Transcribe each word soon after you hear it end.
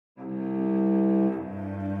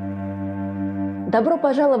Добро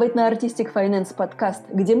пожаловать на Artistic Finance подкаст,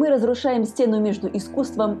 где мы разрушаем стену между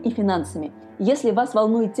искусством и финансами. Если вас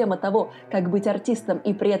волнует тема того, как быть артистом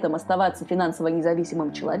и при этом оставаться финансово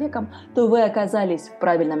независимым человеком, то вы оказались в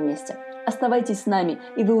правильном месте. Оставайтесь с нами,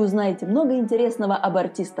 и вы узнаете много интересного об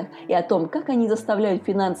артистах и о том, как они заставляют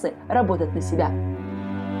финансы работать на себя.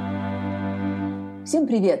 Всем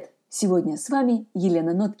привет! Сегодня с вами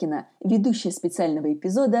Елена Ноткина, ведущая специального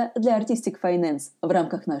эпизода для Artistic Finance в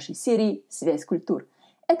рамках нашей серии «Связь культур».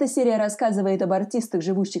 Эта серия рассказывает об артистах,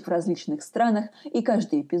 живущих в различных странах, и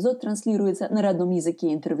каждый эпизод транслируется на родном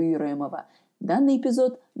языке интервьюируемого. Данный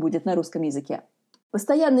эпизод будет на русском языке.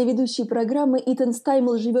 Постоянный ведущий программы Итан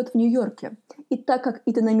Стаймл живет в Нью-Йорке. И так как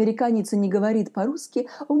Итан американец и не говорит по-русски,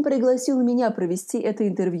 он пригласил меня провести это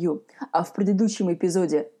интервью. А в предыдущем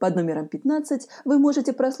эпизоде под номером 15 вы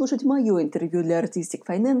можете прослушать мое интервью для Artistic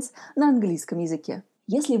Finance на английском языке.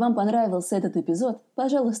 Если вам понравился этот эпизод,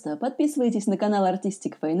 пожалуйста, подписывайтесь на канал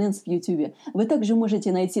Artistic Finance в YouTube. Вы также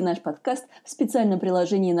можете найти наш подкаст в специальном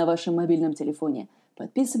приложении на вашем мобильном телефоне.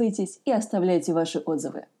 Подписывайтесь и оставляйте ваши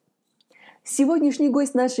отзывы. Сегодняшний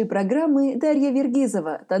гость нашей программы – Дарья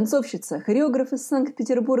Вергизова, танцовщица, хореограф из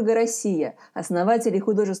Санкт-Петербурга, Россия, основатель и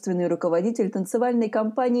художественный руководитель танцевальной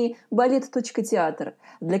компании «Балет.Театр».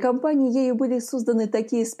 Для компании ею были созданы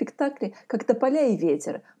такие спектакли, как «Тополя и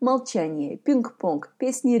ветер», «Молчание», «Пинг-понг»,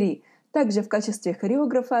 «Песни Ри». Также в качестве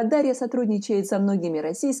хореографа Дарья сотрудничает со многими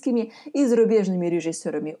российскими и зарубежными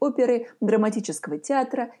режиссерами оперы, драматического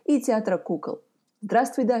театра и театра кукол.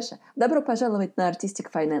 Здравствуй, Даша! Добро пожаловать на Artistic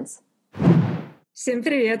Finance! Всем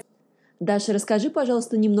привет! Даша, расскажи,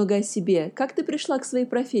 пожалуйста, немного о себе. Как ты пришла к своей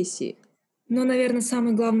профессии? Наверное,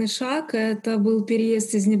 самый главный шаг — это был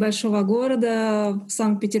переезд из небольшого города в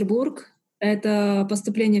Санкт-Петербург. Это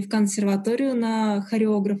поступление в консерваторию на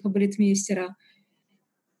хореографа-балетмейстера.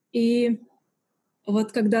 И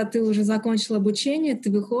вот когда ты уже закончил обучение,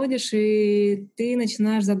 ты выходишь, и ты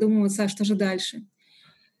начинаешь задумываться, а что же дальше.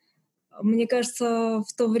 Мне кажется,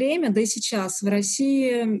 в то время, да и сейчас, в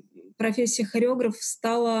России профессия хореограф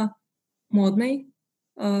стала модной,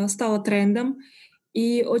 стала трендом,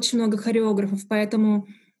 и очень много хореографов, поэтому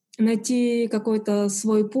найти какой-то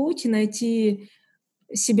свой путь и найти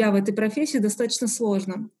себя в этой профессии достаточно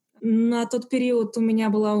сложно. На тот период у меня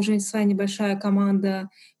была уже своя небольшая команда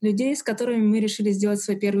людей, с которыми мы решили сделать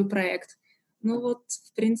свой первый проект. В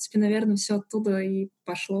принципе, наверное, все оттуда и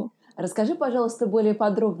пошло. Расскажи, пожалуйста, более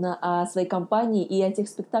подробно о своей компании и о тех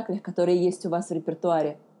спектаклях, которые есть у вас в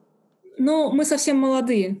репертуаре. Мы совсем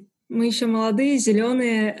молодые. Мы еще молодые,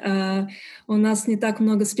 зеленые. У нас не так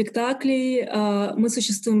много спектаклей. Мы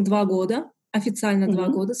существуем 2 года. Официально 2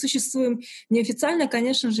 года существуем. Неофициально,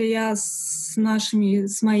 конечно же, я с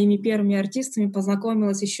моими первыми артистами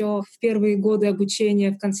познакомилась еще в первые годы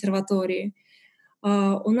обучения в консерватории. У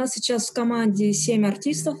нас сейчас в команде 7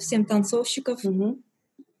 артистов, 7 танцовщиков,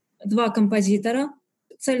 2 композитора.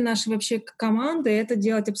 Цель нашей вообще команды — это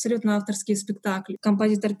делать абсолютно авторские спектакли.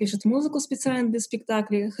 Композитор пишет музыку специально для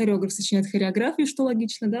спектаклей, хореограф сочиняет хореографию, что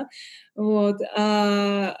логично, да?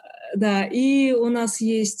 Да, и у нас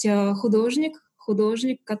есть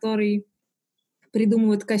художник, который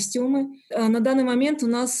придумывает костюмы. На данный момент у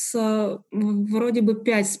нас вроде бы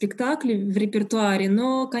 5 спектаклей в репертуаре,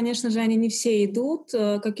 но, конечно же, они не все идут.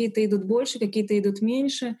 Какие-то идут больше, какие-то идут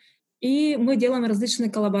меньше. И мы делаем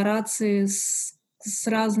различные коллаборации с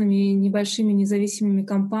разными небольшими независимыми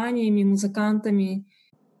компаниями, музыкантами.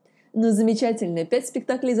 Замечательно. 5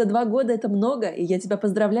 спектаклей за 2 года – это много, и я тебя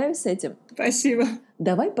поздравляю с этим. Спасибо.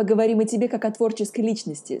 Давай поговорим о тебе как о творческой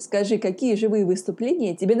личности. Скажи, какие живые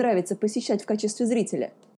выступления тебе нравится посещать в качестве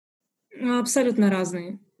зрителя? Абсолютно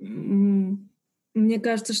разные. Мне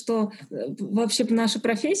кажется, что вообще наша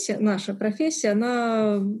профессия,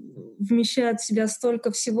 она вмещает в себя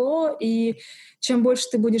столько всего, и чем больше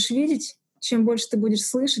ты будешь видеть, чем больше ты будешь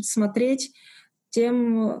слышать, смотреть,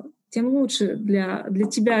 тем лучше для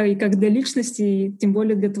тебя и как для личности, и тем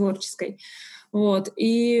более для творческой.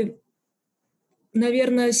 И,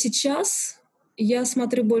 наверное, сейчас я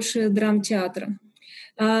смотрю больше драмтеатра.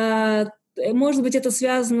 Может быть, это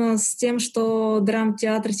связано с тем, что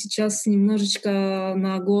драмтеатр сейчас немножечко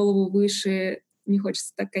на голову выше. Не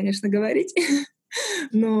хочется так, конечно, говорить,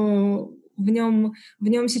 но в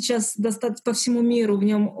нем сейчас достаточно по всему миру, в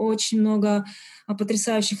нем очень много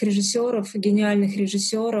потрясающих режиссеров, гениальных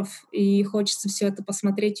режиссеров, и хочется все это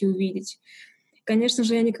посмотреть и увидеть. Конечно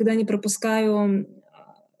же, я никогда не пропускаю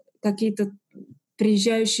какие-то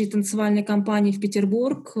приезжающие танцевальные компании в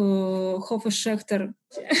Петербург, Хофе Шехтер,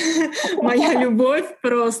 моя любовь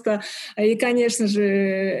просто. И, конечно же,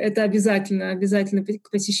 это обязательно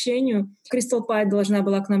к посещению. Crystal Pie должна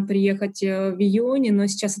была к нам приехать в июне, но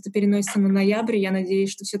сейчас это переносится на ноябрь. Я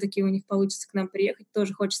надеюсь, что все-таки у них получится к нам приехать.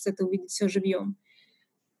 Тоже хочется это увидеть все живьем.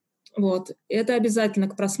 Вот. Это обязательно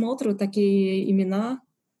к просмотру, такие имена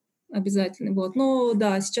обязательно. Вот. Но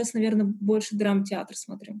да, сейчас, наверное, больше драмтеатр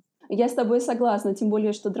смотрю. Я с тобой согласна, тем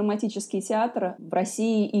более, что драматический театр в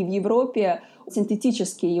России и в Европе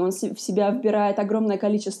синтетический, и он в себя вбирает огромное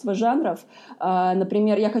количество жанров.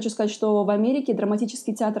 Например, я хочу сказать, что в Америке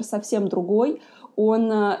драматический театр совсем другой. Он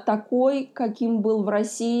такой, каким был в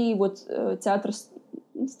России театр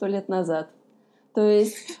 100 лет назад. То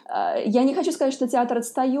есть я не хочу сказать, что театр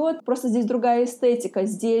отстает, просто здесь другая эстетика.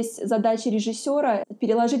 Здесь задача режиссера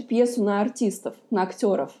переложить пьесу на артистов, на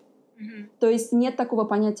актеров. То есть нет такого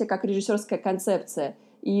понятия, как режиссерская концепция.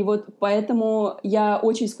 И вот поэтому я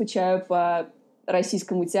очень скучаю по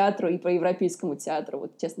российскому театру и по европейскому театру,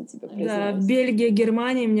 вот честно тебе признаюсь. Да, Бельгия,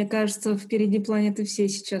 Германия, мне кажется, впереди планеты все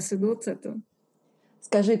сейчас идут с этого.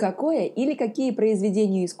 Скажи, какое или какие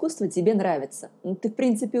произведения искусства тебе нравятся? Ты, в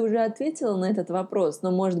принципе, уже ответила на этот вопрос, но,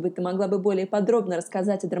 может быть, ты могла бы более подробно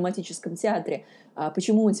рассказать о драматическом театре.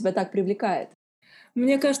 Почему он тебя так привлекает?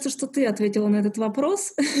 Мне кажется, что ты ответила на этот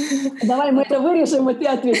вопрос. Давай мы это вырежем, и ты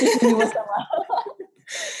ответишь на него сама.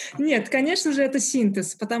 Нет, конечно же, это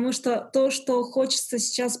синтез, потому что то, что хочется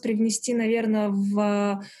сейчас привнести, наверное,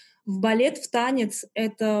 в балет, в танец,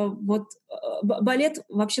 это вот балет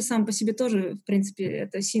вообще сам по себе тоже, в принципе,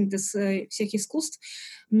 это синтез всех искусств,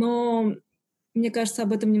 но мне кажется,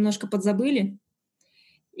 об этом немножко подзабыли.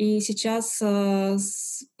 И сейчас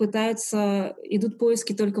идут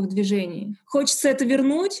поиски только в движении. Хочется это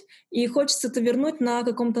вернуть, и хочется это вернуть на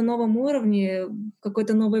каком-то новом уровне, в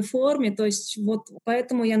какой-то новой форме. То есть вот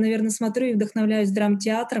поэтому я, наверное, смотрю и вдохновляюсь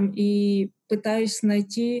драмтеатром и пытаюсь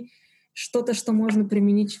найти что-то, что можно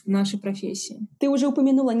применить в нашей профессии. Ты уже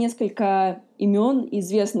упомянула несколько имен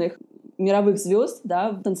известных мировых звезд,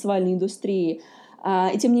 да, в танцевальной индустрии.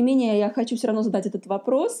 И тем не менее, я хочу все равно задать этот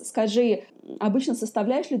вопрос. Скажи, обычно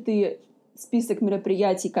составляешь ли ты список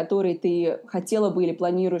мероприятий, которые ты хотела бы или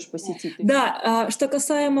планируешь посетить? Да, что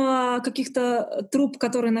касаемо каких-то труп,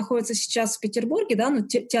 которые находятся сейчас в Петербурге, да, ну,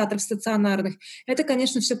 театров стационарных, это,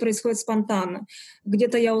 конечно, все происходит спонтанно.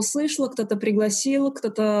 Где-то я услышала, кто-то пригласил,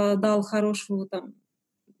 кто-то дал хорошую там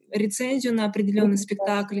рецензию на определенный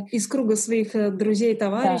спектакль из круга своих друзей,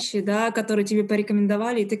 товарищей, да, которые тебе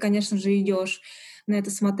порекомендовали, и ты, конечно же, идешь на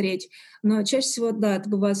это смотреть. Но чаще всего, да, это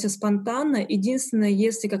бывает все спонтанно. Единственное,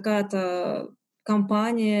 если какая-то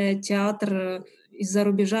компания, театр из-за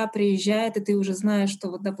рубежа приезжает, и ты уже знаешь,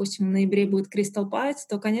 что вот, допустим, в ноябре будет Crystal Pie,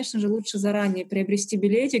 то, конечно же, лучше заранее приобрести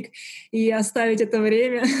билетик и оставить это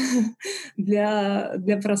время для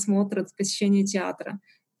просмотра, посещения театра.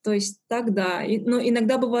 То есть так, да. Но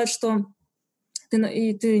иногда бывает, что ты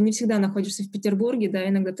не всегда находишься в Петербурге, да,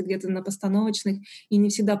 иногда ты где-то на постановочных, и не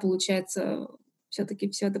всегда получается все-таки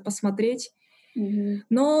все это посмотреть. Mm-hmm.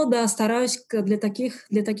 Но да, стараюсь для таких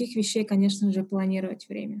вещей, конечно же, планировать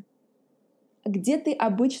время. Где ты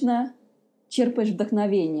обычно черпаешь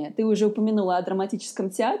вдохновение? Ты уже упомянула о драматическом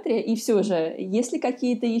театре, и все же, есть ли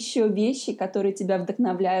какие-то еще вещи, которые тебя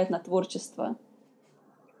вдохновляют на творчество?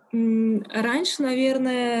 Раньше,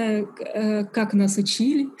 наверное, как нас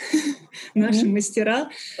учили наши мастера,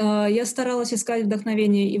 я старалась искать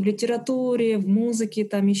вдохновение и в литературе, в музыке,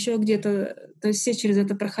 там еще где-то, то есть все через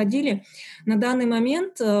это проходили. На данный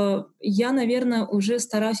момент я, наверное, уже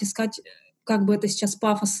стараюсь искать, как бы это сейчас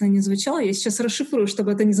пафосно не звучало, я сейчас расшифрую,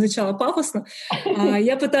 чтобы это не звучало пафосно,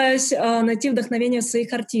 я пытаюсь найти вдохновение в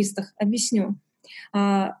своих артистах. Объясню.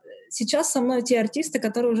 Сейчас со мной те артисты,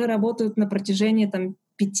 которые уже работают на протяжении там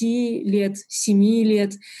 5 лет, 7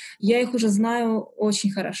 лет. Я их уже знаю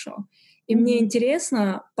очень хорошо. И мне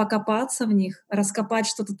интересно покопаться в них, раскопать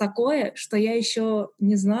что-то такое, что я еще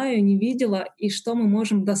не знаю, не видела, и что мы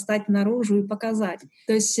можем достать наружу и показать.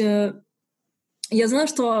 То есть я знаю,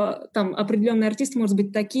 что там определенный артист может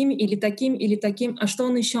быть таким, или таким, или таким, а что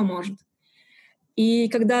он еще может? И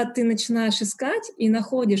когда ты начинаешь искать и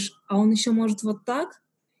находишь, а он еще может вот так,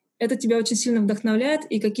 это тебя очень сильно вдохновляет,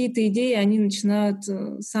 и какие-то идеи, они начинают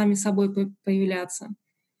сами собой появляться.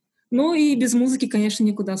 Ну и без музыки, конечно,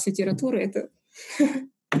 никуда с литературой. Это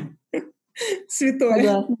святое.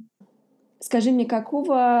 Согласна. Скажи мне,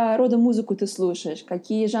 какого рода музыку ты слушаешь?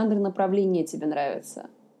 Какие жанры, направления тебе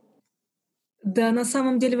нравятся? Да, на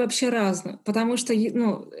самом деле вообще разно, потому что,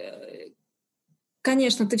 ну,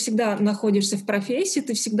 Конечно, ты всегда находишься в профессии,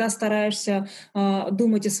 ты всегда стараешься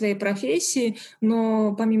думать о своей профессии,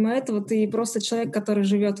 но помимо этого ты просто человек, который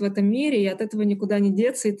живет в этом мире, и от этого никуда не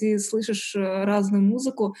деться, и ты слышишь разную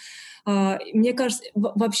музыку. Мне кажется,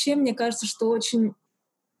 вообще мне кажется, что очень,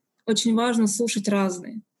 очень важно слушать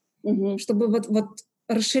разные, Мгм. чтобы вот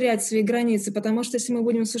расширять свои границы, потому что если мы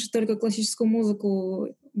будем слушать только классическую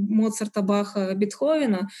музыку Моцарта, Баха,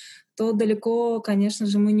 Бетховена, то далеко, конечно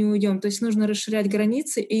же, мы не уйдем. То есть нужно расширять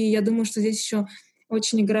границы, и я думаю, что здесь еще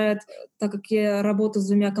очень играет, так как я работаю с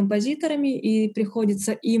двумя композиторами, и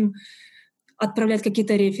приходится им отправлять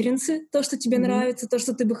какие-то референсы, то, что тебе Мгм. нравится, то,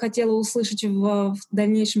 что ты бы хотела услышать в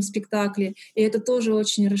дальнейшем спектакле. И это тоже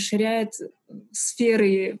очень расширяет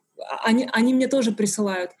сферы. Они мне тоже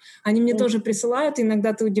присылают. Они мне М. тоже присылают, и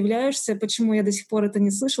иногда ты удивляешься, почему я до сих пор это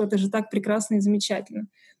не слышала. Это же так прекрасно и замечательно.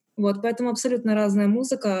 Вот, поэтому абсолютно разная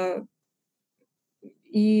музыка,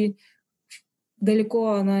 и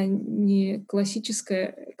далеко она не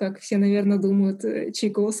классическая, как все, наверное, думают,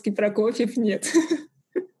 Чайковский, Прокофьев, нет.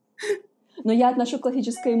 Но я отношу к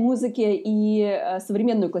классической музыке и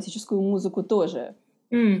современную классическую музыку тоже.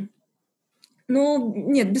 М. Ну,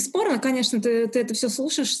 нет, бесспорно, конечно, ты это все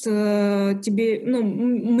слушаешь, тебе, ну,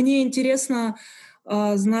 мне интересно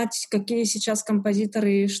знать, какие сейчас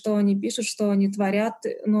композиторы, что они пишут, что они творят,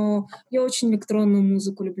 но я очень электронную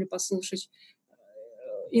музыку люблю послушать.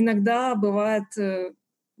 Иногда бывает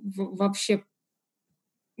вообще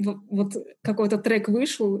вот какой-то трек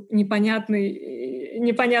вышел непонятный,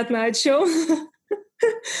 непонятно о чем,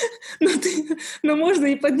 но, но можно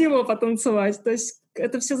и под него потанцевать. То есть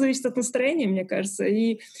это все зависит от настроения, мне кажется.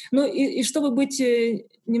 И чтобы быть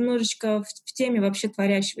немножечко в теме вообще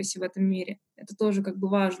творящегося в этом мире. Это тоже как бы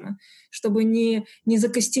важно. Чтобы не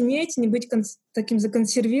закостенеть, не быть таким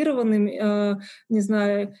законсервированным, не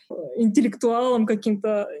знаю, интеллектуалом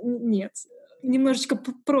каким-то. Нет. Немножечко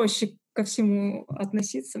проще ко всему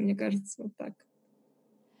относиться, мне кажется, вот так.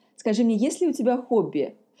 Скажи мне, есть ли у тебя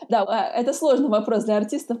хобби? Да, это сложный вопрос для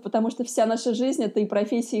артистов, потому что вся наша жизнь — это и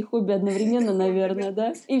профессия, и хобби одновременно, наверное,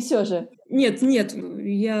 да? И все же. Нет, нет,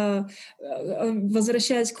 я,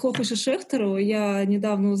 возвращаясь к Хоффу Шехтеру, я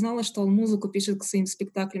недавно узнала, что он музыку пишет к своим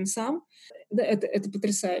спектаклям сам. Да, это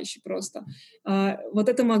потрясающе просто. Вот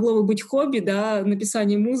это могло бы быть хобби, да,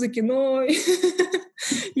 написание музыки, но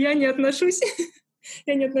я не отношусь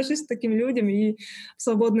я не отношусь к таким людям, и в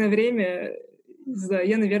свободное время, не знаю,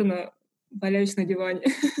 я, наверное, валяюсь на диване.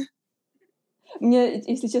 Мне,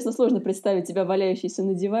 если честно, сложно представить тебя валяющейся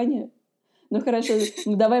на диване. Ну хорошо,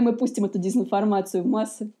 давай мы пустим эту дезинформацию в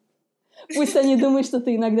массы. Пусть они думают, что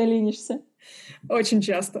ты иногда ленишься. Очень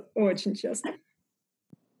часто, очень часто.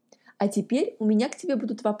 А теперь у меня к тебе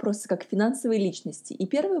будут вопросы как финансовой личности. И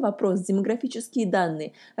первый вопрос — демографические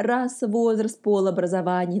данные. Раса, возраст, пол,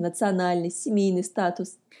 образование, национальность, семейный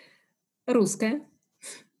статус. Русская,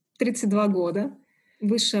 32 года,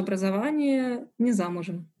 высшее образование, не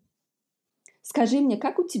замужем. Скажи мне,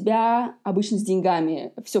 как у тебя обычно с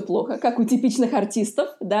деньгами? Все плохо, как у типичных артистов,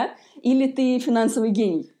 да? Или ты финансовый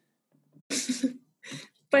гений?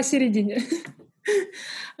 Посередине.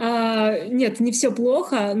 Нет, не все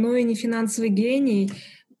плохо, но и не финансовый гений.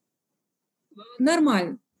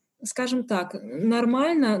 Нормально, скажем так,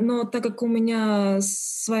 нормально, но так как у меня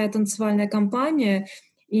своя танцевальная компания,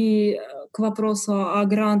 и к вопросу о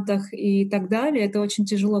грантах и так далее, это очень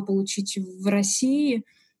тяжело получить в России,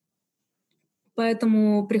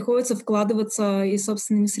 поэтому приходится вкладываться и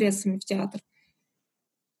собственными средствами в театр.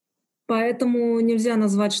 Поэтому нельзя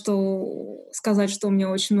сказать, что у меня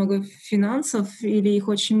очень много финансов или их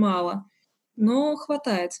очень мало. Но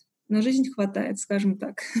хватает. На жизнь хватает, скажем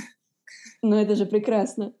так. Ну, это же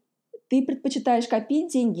прекрасно. Ты предпочитаешь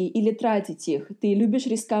копить деньги или тратить их? Ты любишь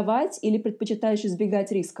рисковать или предпочитаешь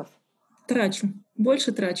избегать рисков? Трачу.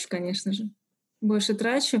 Больше трачу, конечно же. Больше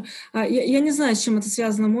трачу. Я не знаю, с чем это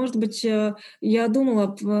связано. Может быть, я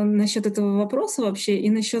думала насчет этого вопроса вообще и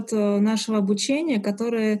насчет нашего обучения,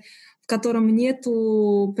 в котором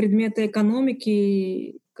нету предмета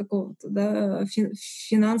экономики какого-то, да,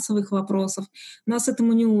 финансовых вопросов. Нас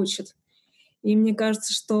этому не учат. И мне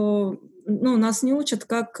кажется, что нас не учат,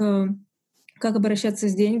 как обращаться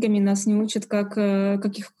с деньгами, нас не учат, как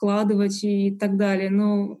их вкладывать и так далее.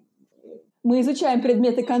 Но Мы изучаем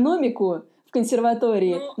предмет экономику в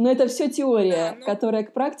консерватории, но но это все да, теория, но которая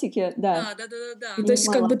к практике, да, да. То имеет есть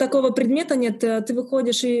как мало. бы такого предмета нет. Ты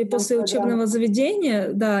выходишь и после Финансовая учебного грамота.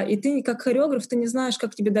 заведения, да, и ты как хореограф, ты не знаешь,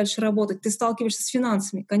 как тебе дальше работать. Ты сталкиваешься с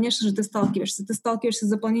финансами. Конечно же, ты сталкиваешься. Ты сталкиваешься с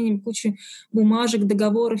заполнением кучи бумажек,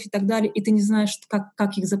 договоров и так далее, и ты не знаешь,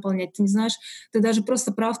 как их заполнять. Ты не знаешь, ты даже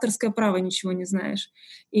просто про авторское право ничего не знаешь.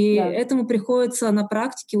 И Да. этому приходится на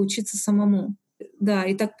практике учиться самому. Да,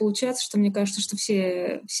 и так получается, что мне кажется, что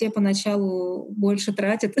все поначалу больше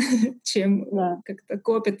тратят, чем Да. как-то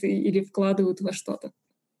копят или вкладывают во что-то.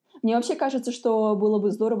 Мне вообще кажется, что было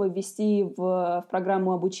бы здорово ввести в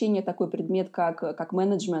программу обучения такой предмет, как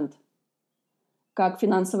менеджмент, как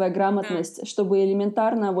финансовая Да. грамотность, чтобы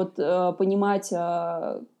элементарно вот, понимать,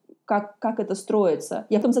 как это строится.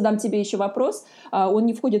 Я потом задам тебе еще вопрос, он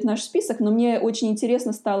не входит в наш список, но мне очень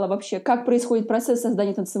интересно стало вообще, как происходит процесс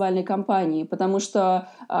создания танцевальной компании, потому что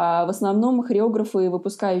в основном хореографы,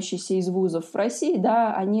 выпускающиеся из вузов в России,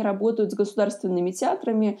 да, они работают с государственными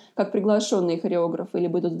театрами как приглашенные хореографы,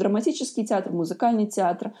 либо идут в драматический театр, музыкальный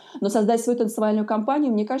театр. Но создать свою танцевальную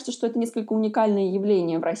компанию, мне кажется, что это несколько уникальное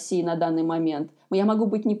явление в России на данный момент. Я могу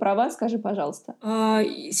быть не права, скажи, пожалуйста.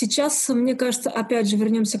 Сейчас, мне кажется, опять же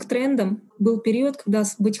вернемся к трендам. Был период, когда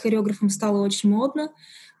быть хореографом стало очень модно,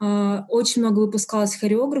 очень много выпускалось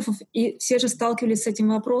хореографов, и все же сталкивались с этим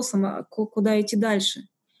вопросом, куда идти дальше.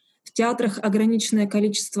 В театрах ограниченное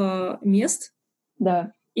количество мест,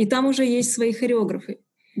 Да, и там уже есть свои хореографы.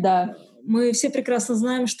 да, Мы все прекрасно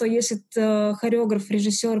знаем, что если хореограф,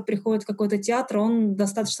 режиссер приходит в какой-то театр, он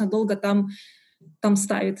достаточно долго там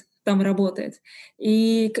ставит, там работает.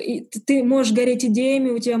 И ты можешь гореть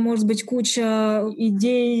идеями, у тебя может быть куча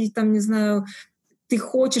идей, там, не знаю, ты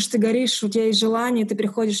хочешь, ты горишь, у тебя есть желание, ты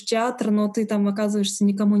приходишь в театр, но ты там оказываешься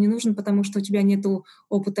никому не нужен, потому что у тебя нету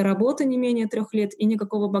опыта работы не менее 3 лет и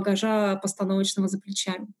никакого багажа постановочного за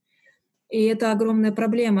плечами. И это огромная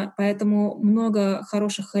проблема, поэтому много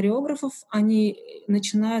хороших хореографов, они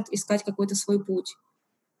начинают искать какой-то свой путь.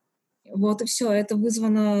 Вот и все. Это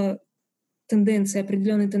вызвано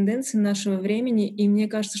определенной тенденции нашего времени. И мне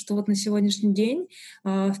кажется, что вот на сегодняшний день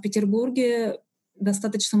в Петербурге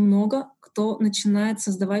достаточно много кто начинает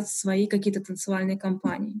создавать свои какие-то танцевальные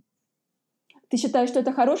компании. Ты считаешь, что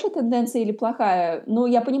это хорошая тенденция или плохая? Ну,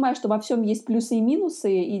 я понимаю, что во всем есть плюсы и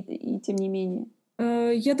минусы, и тем не менее.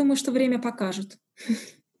 Я думаю, что время покажет.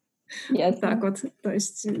 Вот так Ясно. вот. То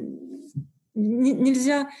есть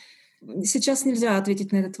нельзя сейчас нельзя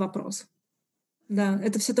ответить на этот вопрос. Да,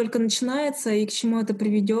 это все только начинается, и к чему это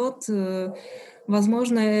приведет,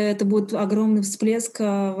 возможно, это будет огромный всплеск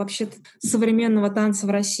вообще современного танца в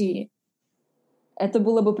России. Это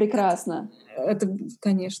было бы Это, прекрасно.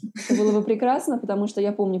 конечно. Это было бы прекрасно, потому что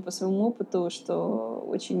я помню по своему опыту, что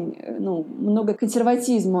очень, много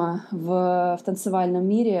консерватизма в танцевальном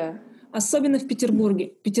мире. Особенно в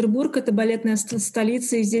Петербурге. Петербург — это балетная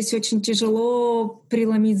столица, и здесь очень тяжело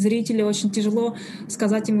преломить зрителя, очень тяжело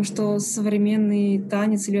сказать ему, что современный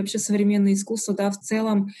танец или вообще современное искусство, да, в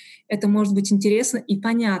целом это может быть интересно и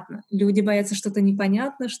понятно. Люди боятся что-то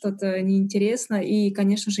непонятно, что-то неинтересно, и,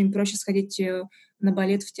 конечно же, им проще сходить на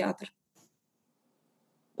балет в театр.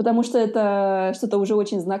 Потому что это что-то уже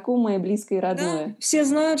очень знакомое, близкое и Да, родное. все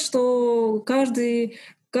знают, что каждый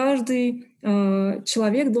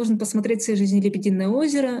человек должен посмотреть в своей жизни «Лебединое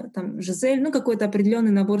озеро», там «Жизель», ну, какой-то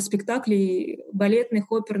определенный набор спектаклей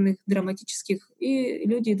балетных, оперных, драматических, и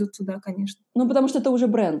люди идут туда, конечно. Ну, потому что это уже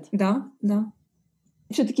бренд. Да, да.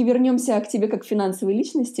 Все-таки вернемся к тебе как к финансовой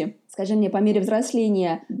личности. Скажи мне, по мере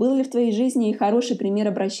взросления, был ли в твоей жизни хороший пример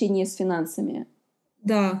обращения с финансами?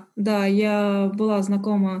 Да, да, я была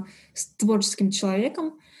знакома с творческим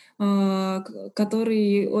человеком,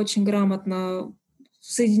 который очень грамотно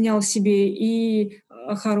соединял в себе и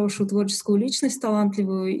хорошую творческую личность,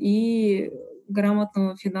 талантливую, и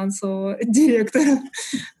грамотного финансового директора,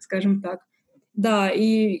 скажем так. Да,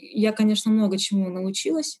 и я, конечно, много чему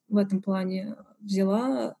научилась в этом плане,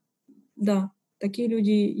 взяла. Да, такие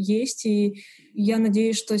люди есть, и я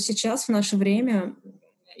надеюсь, что сейчас, в наше время,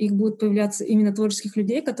 их будет появляться именно творческих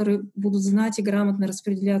людей, которые будут знать и грамотно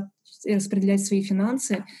распределять свои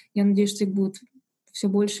финансы. Я надеюсь, что их будет все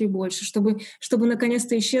больше и больше, чтобы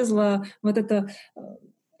наконец-то исчезла вот эта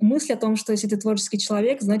мысль о том, что если ты творческий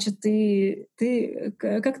человек, значит,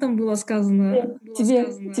 как там было сказано?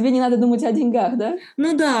 Тебе не надо думать о деньгах, да?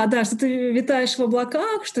 Ну да, да, что ты витаешь в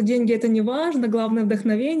облаках, что деньги — это не важно, главное —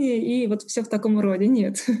 вдохновение, и вот все в таком роде.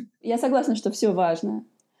 Нет. Я согласна, что все важно.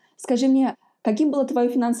 Скажи мне, каким было твое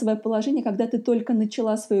финансовое положение, когда ты только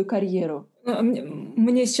начала свою карьеру?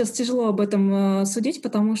 Мне сейчас тяжело об этом судить,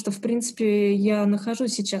 потому что, в принципе, я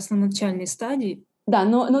нахожусь сейчас на начальной стадии. Да,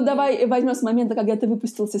 но давай возьмем с момента, когда ты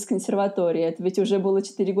выпустился из консерватории. Это ведь уже было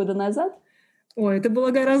 4 года назад? Ой, это было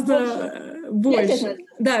гораздо Пять лет больше. назад?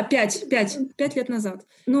 Да, 5 лет назад.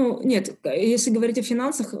 Ну, нет, если говорить о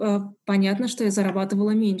финансах, понятно, что я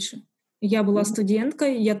зарабатывала меньше. Я была Мгм.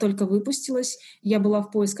 студенткой, я только выпустилась, я была в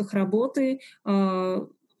поисках работы,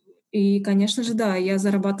 и, конечно же, да, я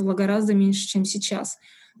зарабатывала гораздо меньше, чем сейчас.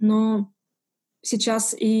 Но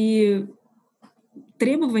сейчас и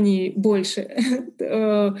требований больше.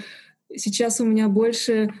 Сейчас у меня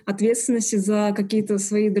больше ответственности за какие-то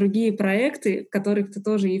свои другие проекты, в которых ты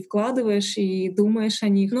тоже и вкладываешь, и думаешь о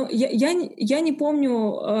них. Но я не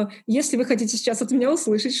помню, если вы хотите сейчас от меня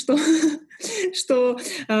услышать, что, что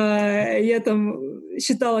я там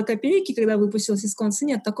считала копейки, когда выпустилась из конца.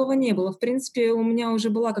 Нет, такого не было. В принципе, у меня уже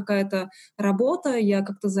была какая-то работа, я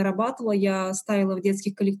как-то зарабатывала, я ставила в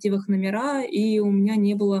детских коллективах номера, и у меня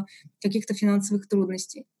не было каких-то финансовых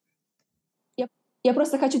трудностей. Я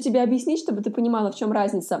просто хочу тебе объяснить, чтобы ты понимала, в чем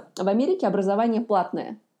разница. В Америке образование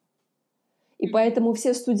платное. И поэтому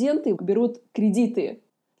все студенты берут кредиты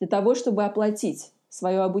для того, чтобы оплатить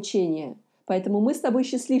свое обучение. Поэтому мы с тобой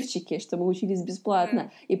счастливчики, что мы учились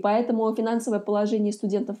бесплатно. И поэтому финансовое положение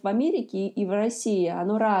студентов в Америке и в России,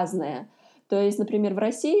 оно разное. То есть, например, в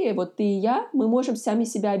России, вот ты и я, мы можем сами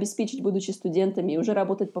себя обеспечить, будучи студентами, и уже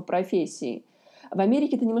работать по профессии. В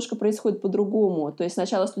Америке это немножко происходит по-другому. То есть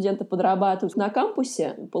сначала студенты подрабатывают на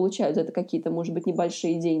кампусе, получают за это какие-то, может быть,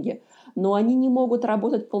 небольшие деньги, но они не могут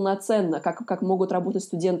работать полноценно, как могут работать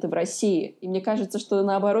студенты в России. И мне кажется, что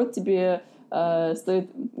наоборот тебе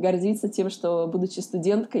стоит гордиться тем, что, будучи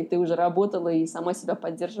студенткой, ты уже работала и сама себя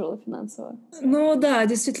поддерживала финансово. Ну да,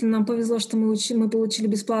 действительно, нам повезло, что мы получили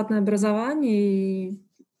бесплатное образование, и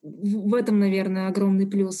в этом, наверное, огромный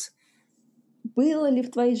плюс. Было ли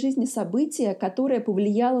в твоей жизни событие, которое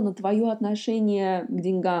повлияло на твое отношение к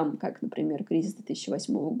деньгам, как, например, кризис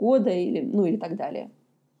 2008 года или так далее?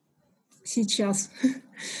 Сейчас.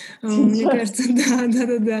 Мне кажется,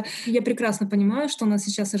 да. Я прекрасно понимаю, что нас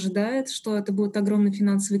сейчас ожидает, что это будет огромный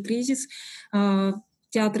финансовый кризис.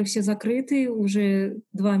 Театры все закрыты, уже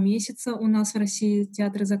 2 месяца у нас в России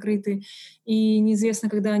театры закрыты, и неизвестно,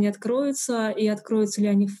 когда они откроются, и откроются ли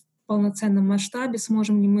они в полноценном масштабе,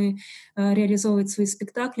 сможем ли мы реализовывать свои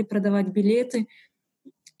спектакли, продавать билеты.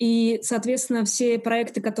 И, соответственно, все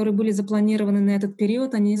проекты, которые были запланированы на этот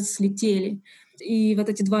период, они слетели. И вот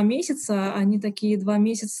эти 2 месяца, они такие 2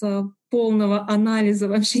 месяца полного анализа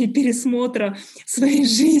вообще и пересмотра своей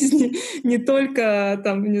жизни, не только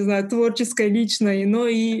там, не знаю, творческой, личной, но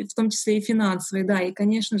и в том числе и финансовой, да. И,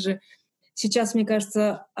 конечно же, сейчас, мне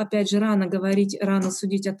кажется, опять же, рано говорить, рано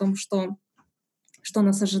судить о том, что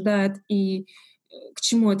нас ожидает и к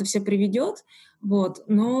чему это все приведет. Вот.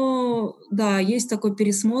 Но да, есть такой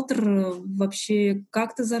пересмотр вообще,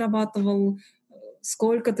 как ты зарабатывал,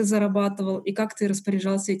 сколько ты зарабатывал и как ты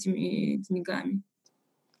распоряжался этими деньгами.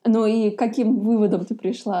 Ну и к каким выводам ты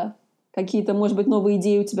пришла? Какие-то, может быть, новые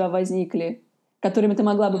идеи у тебя возникли, которыми ты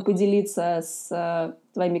могла бы поделиться с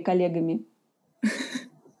твоими коллегами?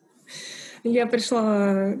 Я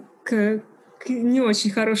пришла к не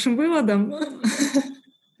очень хорошим выводам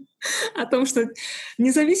о том, что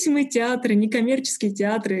независимые театры, некоммерческие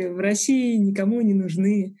театры в России никому не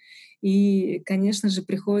нужны. И, конечно же,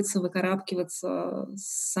 приходится выкарабкиваться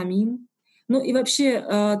самим. Ну и вообще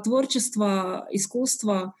творчество,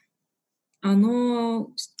 искусство,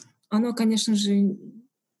 оно, конечно же,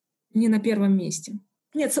 не на первом месте.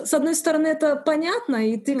 Нет, с одной стороны, это понятно,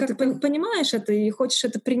 и ты понимаешь это, и хочешь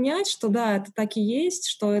это принять, что да, это так и есть,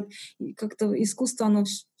 что как-то искусство, оно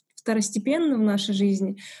второстепенно в нашей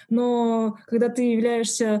жизни. Но когда ты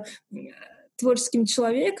являешься творческим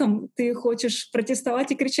человеком, ты хочешь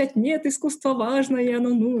протестовать и кричать: «Нет, искусство важно, и оно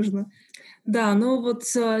нужно». Да, но вот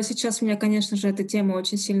сейчас меня, конечно же, эта тема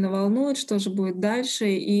очень сильно волнует, что же будет дальше,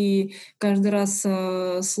 и каждый раз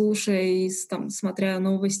слушая и смотря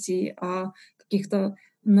новости о каких-то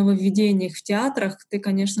нововведениях в театрах, ты,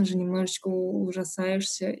 конечно же, немножечко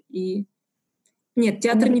ужасаешься. И нет,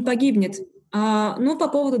 театр не погибнет. По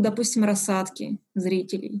поводу, допустим, рассадки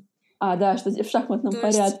зрителей. Да, что в шахматном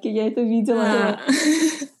порядке, я это видела.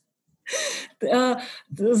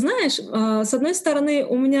 Знаешь, с одной стороны,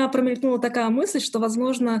 у меня промелькнула такая мысль, что,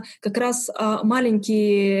 возможно, как раз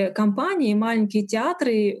маленькие компании, маленькие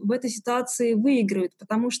театры в этой ситуации выиграют,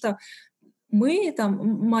 потому что мы,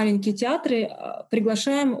 маленькие театры,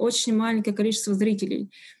 приглашаем очень маленькое количество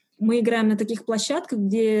зрителей. Мы играем на таких площадках,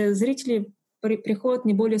 где зрители приходят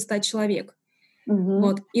не более 100 человек.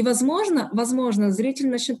 Вот. И, возможно, зритель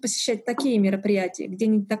начнет посещать такие мероприятия, где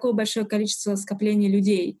не такое большое количество скопления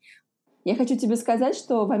людей. Я хочу тебе сказать,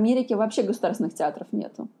 что в Америке вообще государственных театров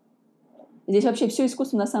нету. Здесь вообще все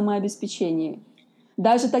искусство на самообеспечении.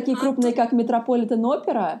 Даже такие крупные, как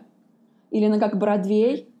Метрополитен-опера или как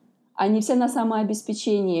Бродвей, они все на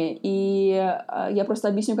самообеспечении. И я просто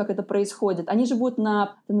объясню, как это происходит. Они живут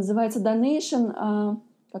это называется donation,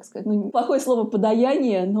 как сказать, плохое слово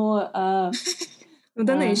подаяние, но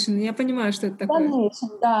Donation, я понимаю, что это такое.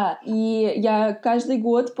 Donation, да. И я каждый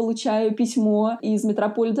год получаю письмо из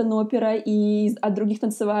Метрополитен Опера и от других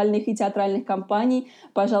танцевальных и театральных компаний.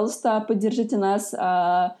 Пожалуйста, поддержите нас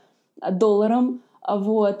долларом.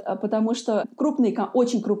 Вот, потому что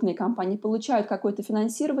очень крупные компании получают какое-то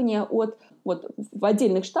финансирование в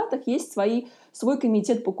отдельных штатах есть свой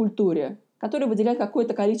комитет по культуре, который выделяет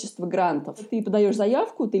какое-то количество грантов. Ты подаешь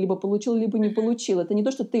заявку, ты либо получил, либо не получил. Это не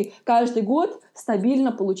то, что ты каждый год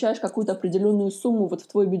стабильно получаешь какую-то определенную сумму в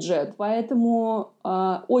твой бюджет. Поэтому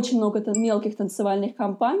очень много мелких танцевальных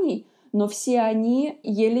компаний, но все они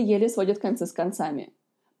еле-еле сводят концы с концами.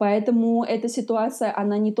 Поэтому эта ситуация,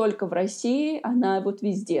 она не только в России, она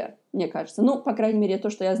везде, мне кажется. По крайней мере, то,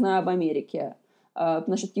 что я знаю об Америке.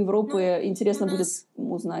 Насчет Европы интересно будет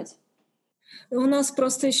узнать. У нас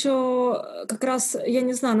просто еще как раз, я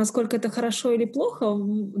не знаю, насколько это хорошо или плохо,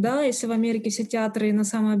 да, если в Америке все театры на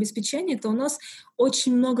самообеспечении, то у нас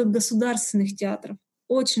очень много государственных театров,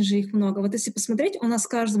 очень же их много. Вот если посмотреть, у нас в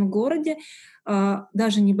каждом городе,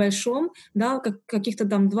 даже небольшом, да, каких-то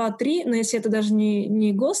там 2-3, но если это даже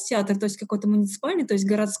не гостеатр, то есть какой-то муниципальный, то есть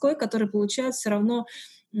городской, который получает все равно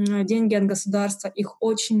деньги от государства, их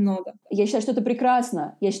очень много. Я считаю, что это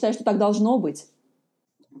прекрасно. Я считаю, что так должно быть.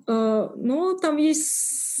 Там есть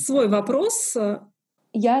свой вопрос.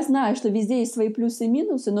 Я знаю, что везде есть свои плюсы и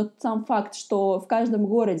минусы, но сам факт, что в каждом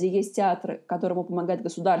городе есть театры, которому помогает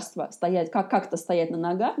государство как-то стоять на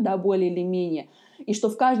ногах, да, более или менее, и что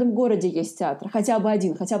в каждом городе есть театр, хотя бы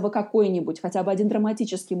один, хотя бы какой-нибудь, хотя бы один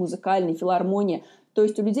драматический, музыкальный, филармония. То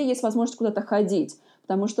есть у людей есть возможность куда-то ходить,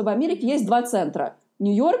 потому что в Америке есть 2 центра –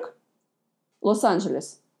 Нью-Йорк,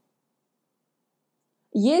 Лос-Анджелес.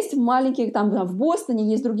 Есть маленькие, в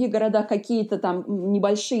Бостоне, есть в других городах какие-то там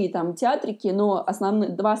небольшие театрики, но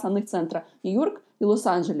 2 основных центра – Нью-Йорк и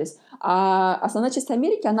Лос-Анджелес. А основная часть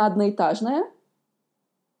Америки, она одноэтажная.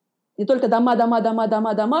 Не только дома,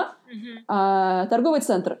 торговый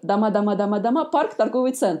центр, дома, парк,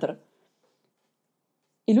 торговый центр.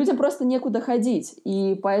 И людям просто некуда ходить.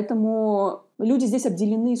 И поэтому люди здесь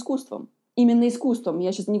обделены искусством. Именно искусством.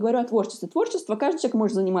 Я сейчас не говорю о творчестве. Творчество, каждый человек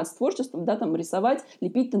может заниматься творчеством, да, рисовать,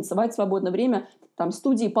 лепить, танцевать в свободное время.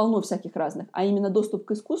 Студии полно всяких разных. А именно доступ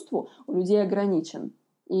к искусству у людей ограничен.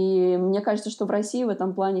 И мне кажется, что в России в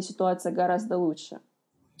этом плане ситуация гораздо лучше.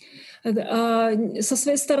 Со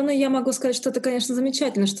своей стороны я могу сказать, что это, конечно,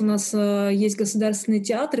 замечательно, что у нас есть государственные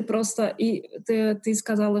театры, просто и ты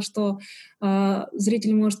сказала, что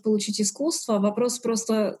зритель может получить искусство. Вопрос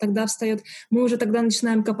просто тогда встает, мы уже тогда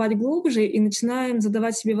начинаем копать глубже и начинаем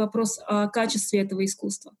задавать себе вопрос о качестве этого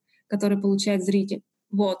искусства, которое получает зритель.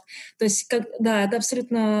 Вот. То есть, да, это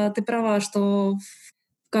абсолютно ты права, что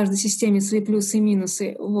в каждой системе свои плюсы и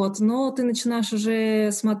минусы. Вот. Но ты начинаешь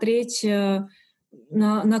уже смотреть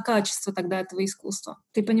на качество тогда этого искусства.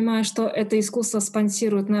 Ты понимаешь, что это искусство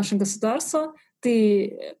спонсирует наше государство,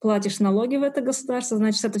 ты платишь налоги в это государство,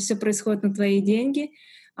 значит, это все происходит на твои деньги,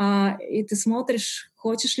 и ты смотришь,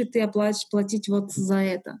 хочешь ли ты платить вот за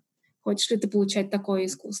это, хочешь ли ты получать такое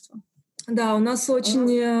искусство. Да, у нас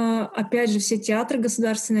очень, опять же, все театры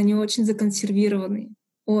государственные, они очень законсервированы.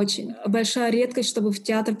 Очень. Большая редкость, чтобы в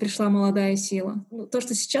театр пришла молодая сила. То,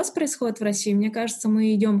 что сейчас происходит в России, мне кажется,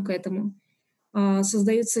 мы идем к этому.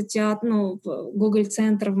 Создаются театр,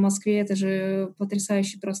 Гоголь-центр в Москве, это же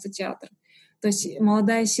потрясающий просто театр. То есть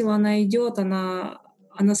молодая сила, она идет, она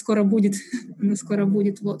скоро будет, она скоро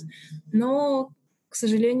будет, вот. Но, к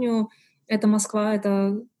сожалению, это Москва,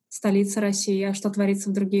 это столица России, а что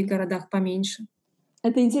творится в других городах поменьше.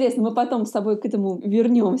 Это интересно, мы потом с тобой к этому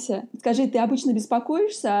вернемся. Скажи, ты обычно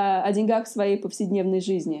беспокоишься о деньгах в своей повседневной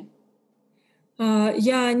жизни?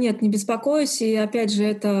 Я не беспокоюсь, и опять же,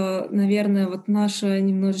 это, наверное, вот наша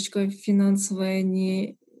немножечко финансовая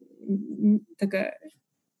такая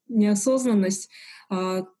неосознанность,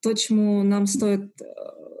 то, чему нам стоит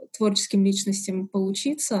творческим личностям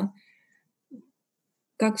поучиться,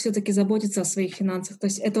 как все-таки заботиться о своих финансах. То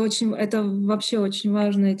есть это вообще очень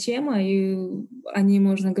важная тема, и о ней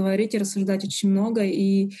можно говорить и рассуждать очень много,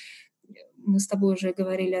 и мы с тобой уже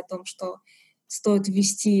говорили о том, что стоит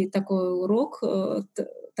ввести такой урок,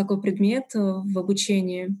 такой предмет в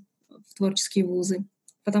обучении в творческие вузы,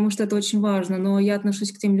 потому что это очень важно. Но я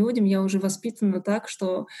отношусь к тем людям, я уже воспитана так,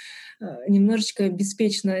 что немножечко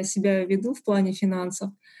беспечно себя веду в плане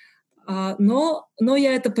финансов. Но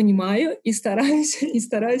я это понимаю и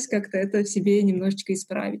стараюсь как-то это в себе немножечко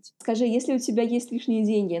исправить. Скажи, если у тебя есть лишние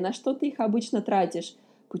деньги, на что ты их обычно тратишь?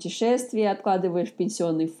 Путешествия, откладываешь в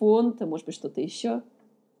пенсионный фонд, может быть, что-то еще?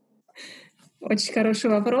 Очень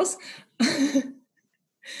хороший вопрос.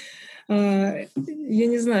 Я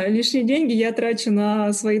не знаю, лишние деньги я трачу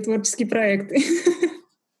на свои творческие проекты.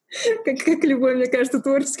 как любой, мне кажется,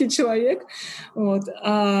 творческий человек. Вот.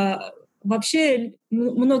 А вообще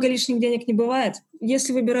много лишних денег не бывает.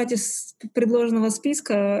 Если выбирать из предложенного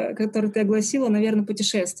списка, который ты огласила, наверное,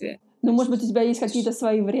 путешествие. Ну, может быть, у тебя есть какие-то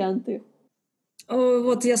свои варианты?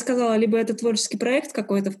 Вот я сказала, либо это творческий проект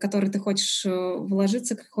какой-то, в который ты хочешь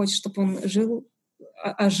вложиться, как хочешь, чтобы он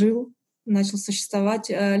ожил, начал существовать,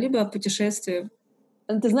 либо путешествие.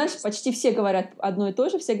 Ты знаешь, почти все говорят одно и то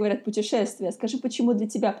же, все говорят путешествия. Скажи, почему для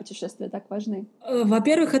тебя путешествия так важны?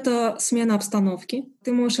 Во-первых, это смена обстановки.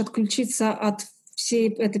 Ты можешь отключиться от всей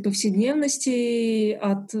этой повседневности,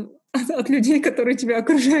 от людей, которые тебя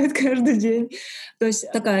окружают каждый день. То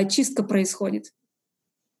есть такая чистка происходит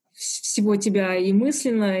всего тебя и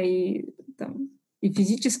мысленно, и там, и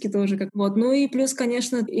физически тоже. Вот. Ну и плюс,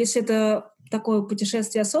 конечно, если это такое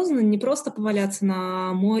путешествие осознанное, не просто поваляться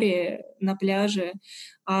на море, на пляже,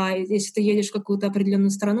 а если ты едешь в какую-то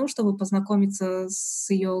определенную страну, чтобы познакомиться с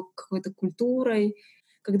ее какой-то культурой.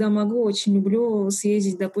 Когда могу, очень люблю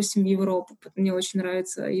съездить, допустим, в Европу. Мне очень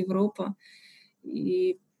нравится Европа.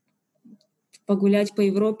 И погулять по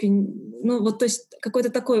Европе. Ну, вот, то есть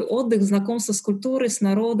какой-то такой отдых, знакомство с культурой, с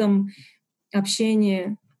народом,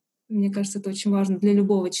 общение. Мне кажется, это очень важно. Для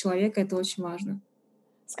любого человека это очень важно.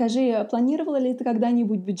 Скажи, планировала ли ты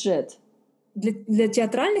когда-нибудь бюджет? Для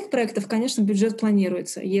театральных проектов, конечно, бюджет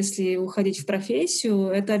планируется. Если уходить в профессию,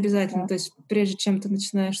 это обязательно. Да. То есть прежде чем ты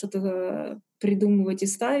начинаешь что-то придумывать и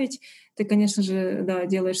ставить, ты, конечно же, да,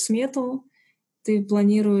 делаешь смету, ты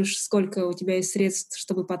планируешь, сколько у тебя есть средств,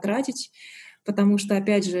 чтобы потратить, потому что,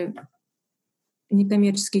 опять же,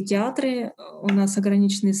 некоммерческие театры, у нас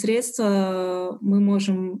ограниченные средства, мы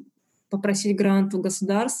можем попросить грант у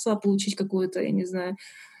государства, получить какую-то, я не знаю,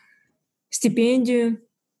 стипендию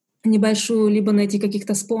небольшую, либо найти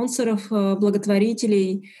каких-то спонсоров,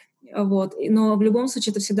 благотворителей. Вот. Но в любом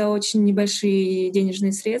случае это всегда очень небольшие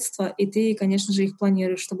денежные средства, и ты, конечно же, их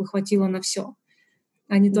планируешь, чтобы хватило на все,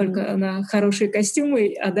 а не только на хорошие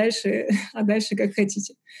костюмы, а дальше как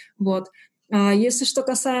хотите. Вот. А если что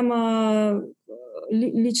касаемо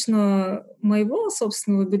лично моего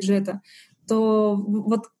собственного бюджета, то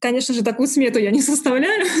вот, конечно же, такую смету я не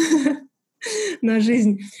составляю на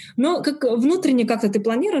жизнь. Но как внутренне как-то ты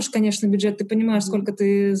планируешь, конечно, бюджет, ты понимаешь, сколько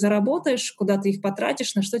ты заработаешь, куда ты их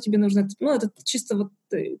потратишь, на что тебе нужно. Ну, это чисто вот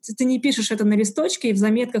ты не пишешь это на листочке и в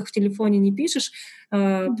заметках в телефоне не пишешь,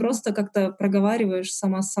 просто как-то проговариваешь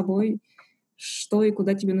сама с собой, что и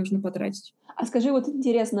куда тебе нужно потратить. А скажи, вот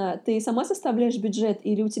интересно, ты сама составляешь бюджет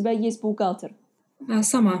или у тебя есть бухгалтер?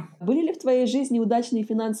 Сама. Были ли в твоей жизни удачные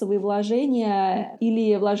финансовые вложения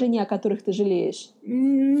или вложения, о которых ты жалеешь?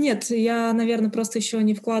 Нет, я, наверное, просто еще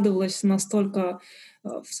не вкладывалась настолько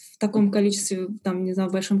в таком количестве, там, не знаю,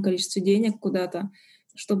 в большом количестве денег куда-то,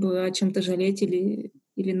 чтобы о чем-то жалеть или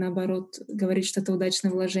наоборот говорить, что это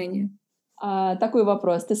удачное вложение. Такой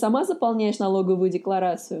вопрос. Ты сама заполняешь налоговую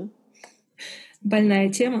декларацию? Больная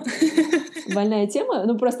тема. Больная тема?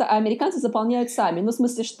 Ну, просто американцы заполняют сами. Ну, в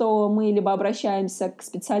смысле, что мы либо обращаемся к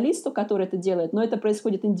специалисту, который это делает, но это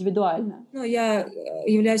происходит индивидуально. Ну, я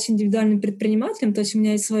являюсь индивидуальным предпринимателем, то есть у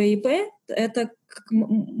меня есть свое ИП. Это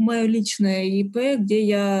мое личное ИП, где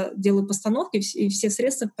я делаю постановки, и все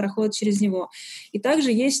средства проходят через него. И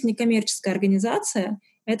также есть некоммерческая организация,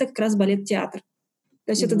 это как раз балет-театр.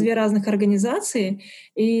 То есть это две разных организации,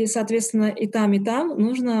 и, соответственно, и там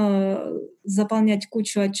нужно заполнять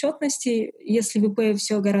кучу отчетностей. Если в ИП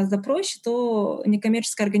все гораздо проще, то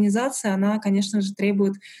некоммерческая организация, она, конечно же,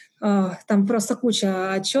 требует там просто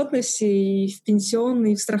куча отчетностей и в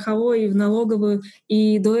пенсионной, и в страховой, и в налоговую.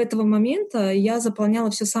 И до этого момента я заполняла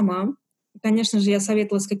все сама. Конечно же, я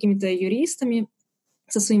советовалась с какими-то юристами,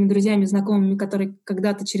 со своими друзьями, знакомыми, которые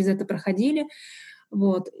когда-то через это проходили.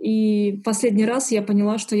 Вот. И последний раз я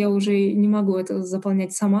поняла, что я уже не могу это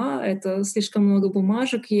заполнять сама. Это слишком много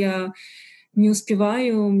бумажек, я не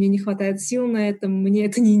успеваю, мне не хватает сил на это, мне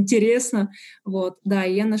это неинтересно. Вот. Да,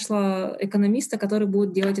 и я нашла экономиста, который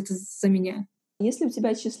будет делать это за меня. Есть ли у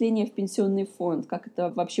тебя отчисления в пенсионный фонд? Как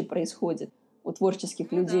это вообще происходит у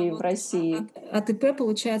творческих людей в России? От ИП,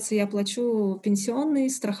 получается, я плачу пенсионный,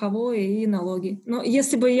 страховой и налоги. Но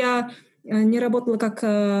если бы я не работала как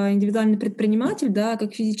индивидуальный предприниматель, да,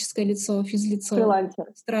 как физическое лицо, физлицо, Фрилансер.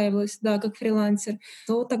 устраивалась, да, как фрилансер,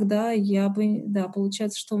 то тогда я бы, да,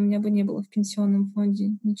 получается, что у меня бы не было в пенсионном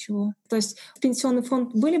фонде ничего. То есть в пенсионный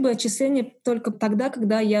фонд были бы отчисления только тогда,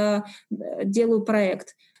 когда я делаю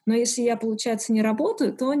проект. Но если я, получается, не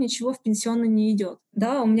работаю, то ничего в пенсионный не идет.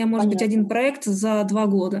 Да, у меня может быть один проект за 2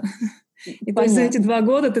 года. И то есть за эти 2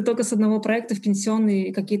 года ты только с одного проекта в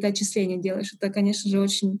пенсионный какие-то отчисления делаешь. Это, конечно же,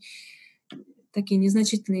 очень такие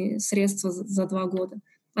незначительные средства за 2 года.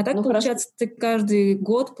 А так, Ну, хорошо. получается, ты каждый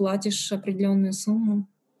год платишь определенную сумму.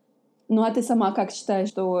 Ну, а ты сама как считаешь,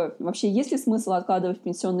 что вообще есть ли смысл откладывать в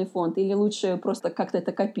пенсионный фонд или лучше просто как-то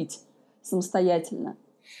это копить самостоятельно?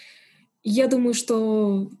 Я думаю,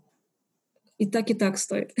 что и так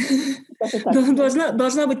стоит. Так и так.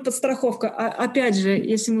 Должна быть подстраховка. Опять же,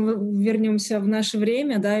 если мы вернемся в наше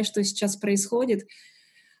время, да, и что сейчас происходит,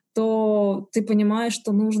 то ты понимаешь,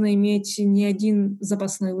 что нужно иметь не один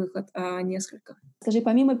запасной выход, а несколько. Скажи,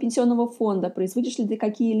 помимо пенсионного фонда, производишь ли ты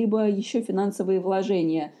какие-либо еще финансовые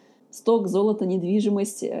вложения? Сток, золото,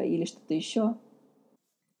 недвижимость или что-то еще?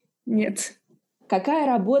 Нет. Какая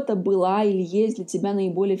работа была или есть для тебя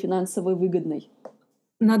наиболее финансово выгодной?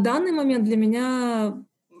 На данный момент для меня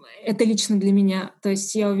это лично для меня. То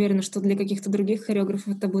есть я уверена, что для каких-то других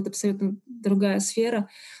хореографов это будет абсолютно другая сфера.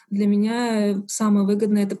 Для меня самое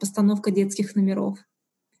выгодное — это постановка детских номеров.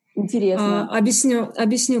 Интересно.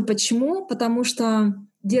 Объясню почему. Потому что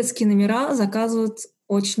детские номера заказывают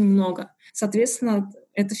очень много. Соответственно,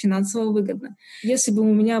 это финансово выгодно. Если бы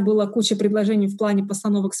у меня была куча предложений в плане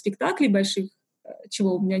постановок спектаклей больших,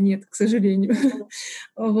 чего у меня нет, к сожалению,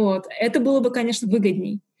 вот, это было бы, конечно,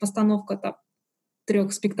 выгодней. Постановка там 3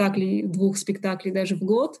 спектаклей, 2 спектаклей даже в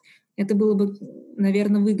год, это было бы,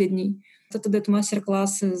 наверное, выгодней. Кто-то дает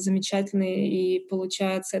мастер-классы замечательные и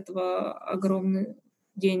получает с этого огромные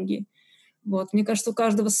деньги. Вот. Мне кажется, у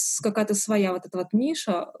каждого какая-то своя вот эта вот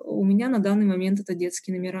ниша. У меня на данный момент это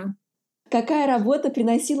детские номера. Какая работа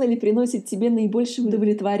приносила или приносит тебе наибольшее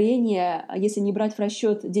удовлетворение, если не брать в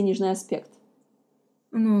расчет денежный аспект?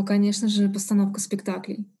 Ну, конечно же, постановка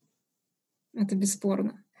спектаклей. Это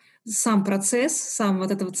бесспорно. Сам процесс, сам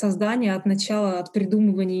вот это вот создание от начала, от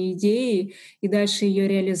придумывания идеи и дальше ее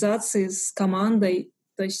реализации с командой.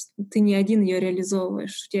 То есть ты не один ее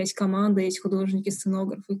реализовываешь. У тебя есть команда, есть художники,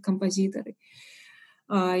 сценографы, композиторы.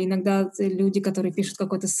 А иногда это люди, которые пишут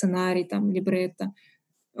какой-то сценарий, там, либретто.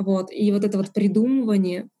 Вот. И вот это вот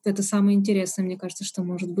придумывание — это самое интересное, мне кажется, что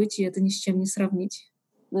может быть, и это ни с чем не сравнить.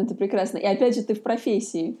 Ну, это прекрасно. И опять же, ты в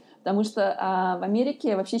профессии, потому что в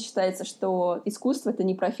Америке вообще считается, что искусство — это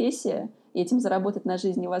не профессия, и этим заработать на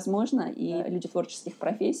жизнь невозможно, и люди творческих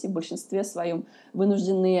профессий в большинстве своем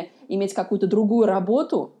вынуждены иметь какую-то другую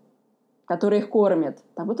работу, которая их кормит.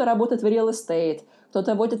 Там кто-то работает в real estate,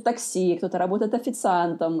 кто-то водит такси, кто-то работает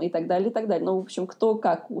официантом и так далее, и так далее. Ну, в общем, кто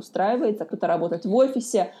как устраивается, кто-то работает в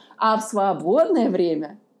офисе, а в свободное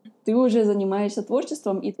время ты уже занимаешься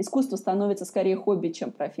творчеством, и искусство становится скорее хобби,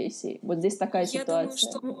 чем профессией. Вот здесь такая Я думаю,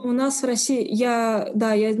 ситуация. что у нас в России, я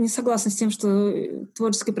не согласна с тем, что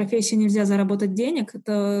творческой профессии нельзя заработать денег.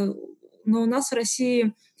 Но у нас в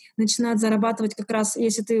России начинают зарабатывать как раз,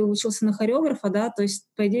 если ты учился на хореографа, да, то есть,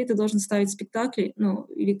 по идее, ты должен ставить спектакли, ну,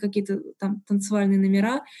 или какие-то там танцевальные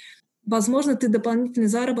номера. Возможно, дополнительный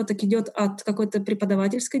заработок идет от какой-то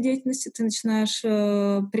преподавательской деятельности. Ты начинаешь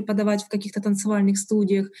преподавать в каких-то танцевальных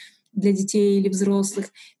студиях для детей или взрослых,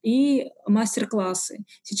 и мастер-классы.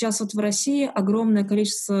 Сейчас вот в России огромное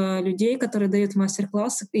количество людей, которые дают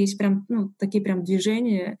мастер-классы. Есть прям, ну, такие прям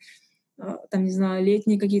движения, там, не знаю,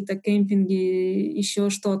 летние какие-то кемпинги,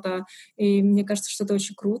 еще что-то. И мне кажется, что это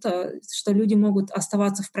очень круто, что люди могут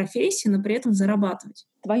оставаться в профессии, но при этом зарабатывать.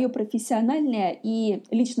 Твое профессиональное и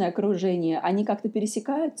личное окружение, они как-то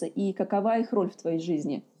пересекаются, и какова их роль в твоей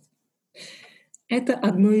жизни? Это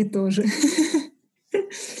одно и то же.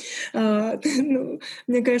 Ну,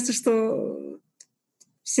 мне кажется, что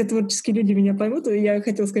все творческие люди меня поймут. И я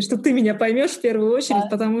хотела сказать, что ты меня поймешь в первую очередь,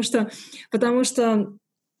 потому что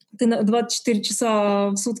ты на 24 часа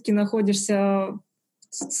в сутки находишься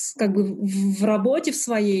как бы в работе в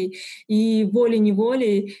своей, и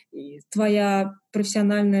волей-неволей твоя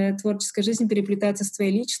профессиональная творческая жизнь переплетается с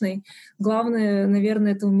твоей личной. Главное,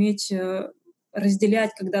 наверное, это уметь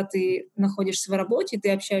разделять, когда ты находишься в работе, ты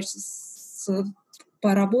общаешься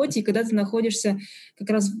по работе, и когда ты находишься как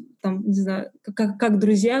раз там, не знаю, как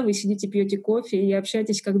друзья, вы сидите, пьете кофе и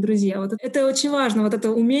общаетесь как друзья. Вот это очень важно, вот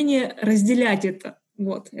это умение разделять это.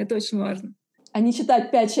 Вот, это очень важно. А не читать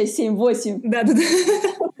 5, 6, 7, 8. Да-да-да.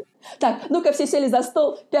 Так, ну-ка все сели за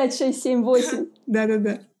стол. 5, 6, 7, 8.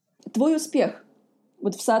 Да-да-да. Твой успех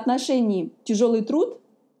вот в соотношении тяжелый труд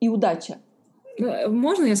и удача.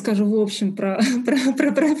 Можно я скажу в общем про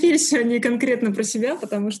профессию, а не конкретно про себя,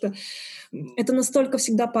 потому что это настолько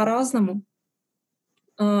всегда по-разному.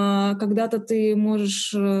 Когда-то ты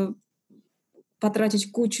можешь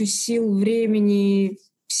потратить кучу сил, времени,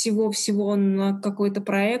 всего-всего на какой-то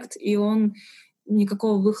проект, и он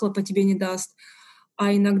никакого выхлопа тебе не даст.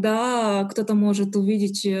 А иногда кто-то может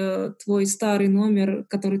увидеть твой старый номер,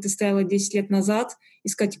 который ты ставила 10 лет назад, и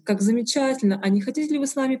сказать, как замечательно, а не хотите ли вы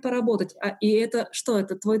с нами поработать? И это что,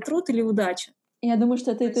 это твой труд или удача? Я думаю,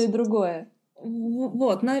 что это и то, и другое.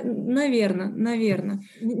 Вот, наверное.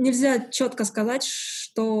 Нельзя четко сказать,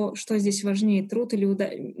 что здесь важнее, труд или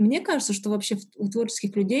удача. Мне кажется, что вообще у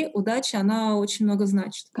творческих людей удача, она очень много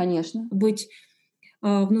значит. Конечно. Быть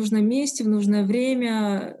в нужном месте, в нужное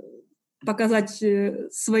время, показать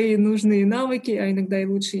свои нужные навыки, а иногда и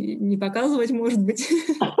лучше не показывать, может быть.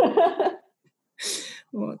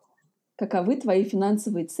 Вот. Каковы твои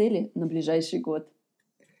финансовые цели на ближайший год?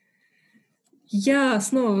 Я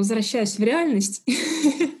снова возвращаюсь в реальность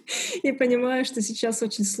и понимаю, что сейчас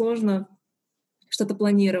очень сложно что-то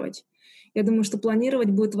планировать. Я думаю, что планировать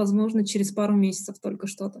будет возможно через пару месяцев только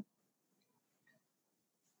что-то.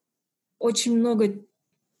 Очень много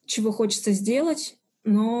чего хочется сделать,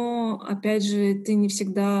 но, опять же, не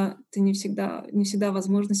всегда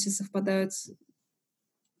возможности совпадают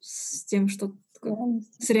с тем, что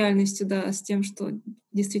с реальностью, да, с тем, что в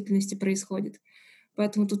действительности происходит.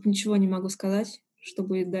 Поэтому тут ничего не могу сказать, что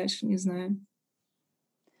будет дальше, не знаю.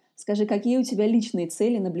 Скажи, какие у тебя личные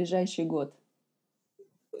цели на ближайший год?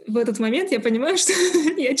 В этот момент я понимаю, что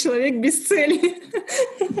я человек без цели.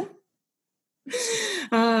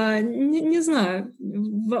 Не знаю,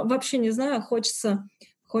 вообще не знаю.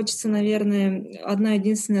 Хочется, наверное, одна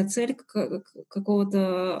единственная цель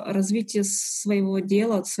какого-то развития своего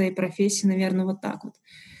дела, своей профессии, наверное, вот так вот.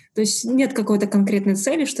 То есть нет какой-то конкретной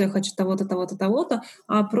цели, что я хочу того-то, того-то, того-то,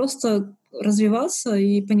 а просто развиваться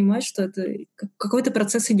и понимать, что это какой-то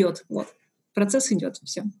процесс идет. Вот. Процесс идет,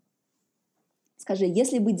 все. Скажи,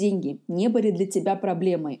 если бы деньги не были для тебя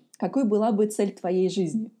проблемой, какой была бы цель твоей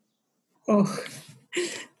жизни? Ох.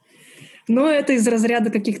 Но это из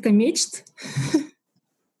разряда каких-то мечт.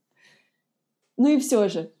 Ну и все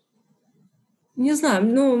же. Не знаю,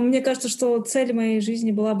 мне кажется, что цель моей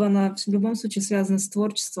жизни была бы она в любом случае связана с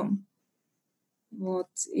творчеством. Вот.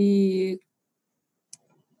 И,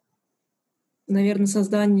 наверное,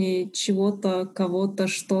 создание чего-то, кого-то,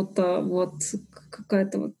 что-то, вот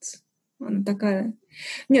какая-то вот она такая.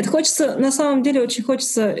 Нет, хочется, на самом деле очень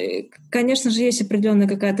хочется, конечно же, есть определенная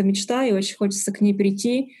какая-то мечта, и очень хочется к ней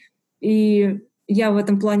прийти. И я в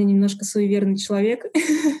этом плане немножко суеверный человек.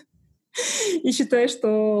 И считаю,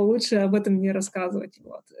 что лучше об этом не рассказывать.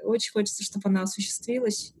 Вот. Очень хочется, чтобы она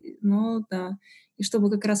осуществилась, но да, и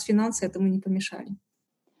чтобы как раз финансы этому не помешали.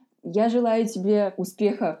 Я желаю тебе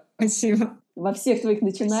успеха Спасибо. во всех твоих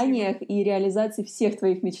начинаниях и реализации всех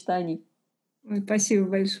твоих мечтаний. Ой, спасибо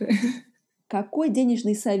большое. Какой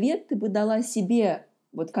денежный совет ты бы дала себе,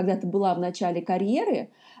 вот когда ты была в начале карьеры,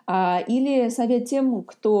 или совет тем,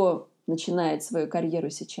 кто начинает свою карьеру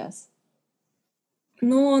сейчас?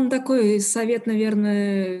 Он такой совет,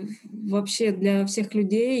 наверное, вообще для всех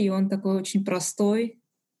людей, и он такой очень простой.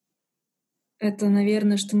 Это,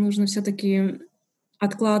 наверное, что нужно все-таки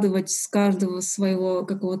откладывать с каждого своего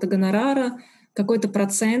какого-то гонорара какой-то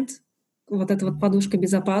процент. Вот эта вот подушка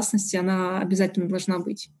безопасности, она обязательно должна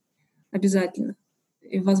быть. Обязательно.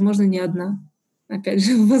 И, возможно, не одна. Опять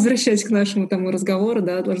же, возвращаясь к нашему тому разговору,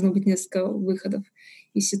 да, должно быть несколько выходов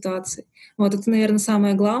из ситуации. Вот это, наверное,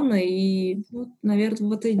 самое главное. И, наверное,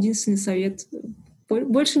 вот это единственный совет.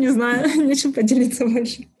 Больше не знаю, нечем поделиться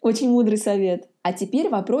больше. Очень мудрый совет. А теперь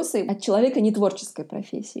вопросы от человека нетворческой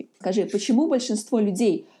профессии. Скажи, почему большинство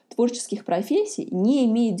людей творческих профессий не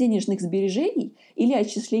имеет денежных сбережений или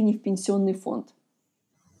отчислений в пенсионный фонд?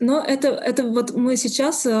 Но это вот мы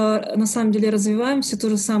сейчас на самом деле развиваем всю ту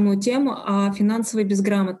же самую тему о финансовой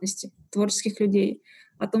безграмотности творческих людей.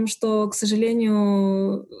 О том, что, к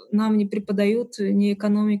сожалению, нам не преподают ни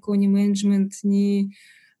экономику, ни менеджмент, ни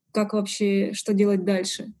как вообще, что делать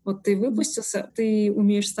дальше. Вот ты выпустился, ты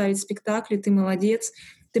умеешь ставить спектакли, ты молодец,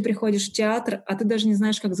 ты приходишь в театр, а ты даже не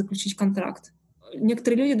знаешь, как заключить контракт.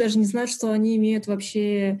 Некоторые люди даже не знают, что они имеют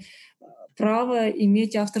вообще право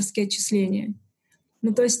иметь авторские отчисления.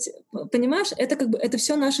 То есть, понимаешь, это это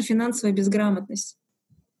все наша финансовая безграмотность.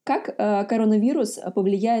 Как коронавирус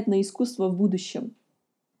повлияет на искусство в будущем?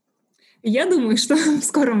 Я думаю, что в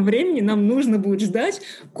скором времени нам нужно будет ждать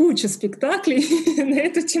кучу спектаклей на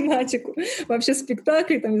эту тематику. Вообще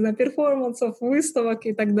спектаклей, там, не знаю, перформансов, выставок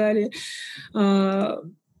и так далее.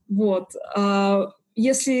 Вот.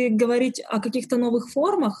 Если говорить о каких-то новых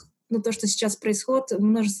формах, то, что сейчас происходит,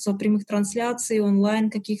 множество прямых трансляций, онлайн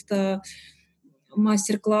каких-то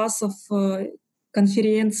мастер-классов,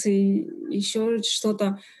 конференций, еще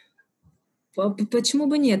что-то. Почему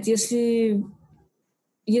бы нет? Если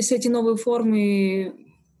эти новые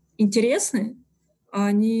формы интересны,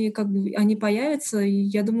 они появятся, и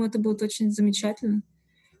я думаю, это будет очень замечательно.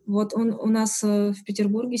 Вот у нас в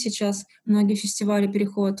Петербурге сейчас многие фестивали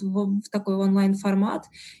переходят в такой онлайн-формат,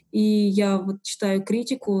 и я вот читаю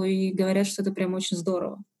критику, и говорят, что это прям очень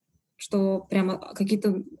здорово. что прямо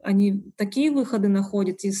какие-то они такие выходы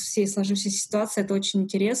находят из всей сложившейся ситуации. Это очень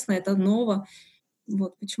интересно, это ново.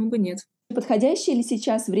 Вот, почему бы нет? Подходящее ли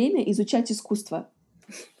сейчас время изучать искусство?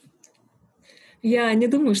 Я не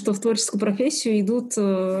думаю, что в творческую профессию идут,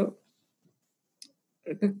 как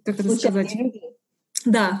это сказать? Случайные люди?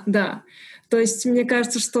 Да, да. То есть мне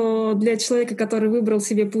кажется, что для человека, который выбрал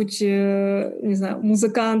себе путь, не знаю,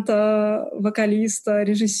 музыканта, вокалиста,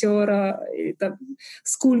 режиссера, и, там,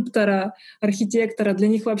 скульптора, архитектора, для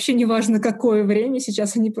них вообще не важно, какое время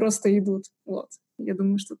сейчас они просто идут. Вот. Я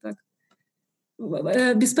думаю, что так.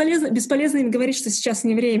 Бесполезно им говорить, что сейчас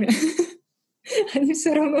не время. Они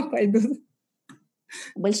все равно пойдут.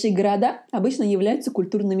 Большие города обычно являются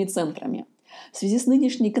культурными центрами. В связи с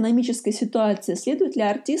нынешней экономической ситуацией следует ли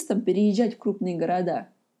артистам переезжать в крупные города?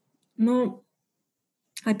 Ну,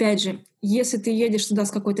 опять же, если ты едешь туда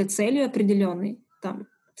с какой-то целью определенной, там,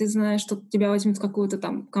 ты знаешь, что тебя возьмут в какую-то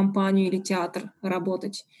там компанию или театр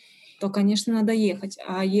работать, то, конечно, надо ехать.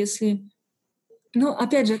 А если... Ну,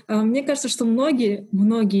 опять же, мне кажется, что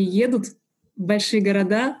многие едут в большие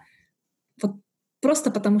города вот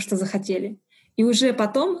просто потому, что захотели. И уже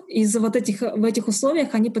потом в этих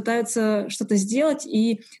условиях они пытаются что-то сделать,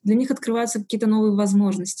 и для них открываются какие-то новые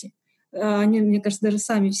возможности. Они, мне кажется, даже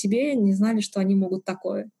сами в себе не знали, что они могут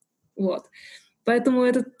такое. Вот. Поэтому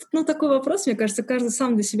это, ну, такой вопрос, мне кажется, каждый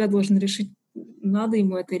сам для себя должен решить, надо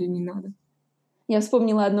ему это или не надо. Я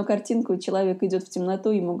вспомнила одну картинку. Человек идет в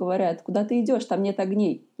темноту, ему говорят: куда ты идешь, там нет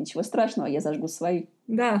огней. Ничего страшного, я зажгу свои.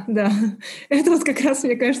 Да, да. Это вот как раз,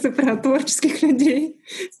 мне кажется, про творческих людей.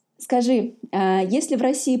 Скажи, есть ли в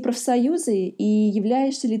России профсоюзы и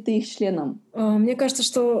являешься ли ты их членом? Мне кажется,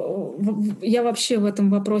 что я вообще в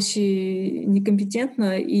этом вопросе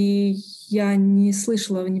некомпетентна, и я не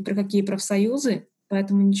слышала ни про какие профсоюзы,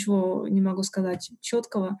 поэтому ничего не могу сказать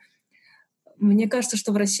четкого. Мне кажется,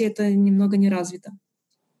 что в России это немного не развито.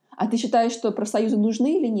 А ты считаешь, что профсоюзы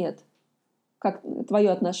нужны или нет? Как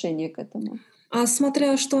твое отношение к этому? А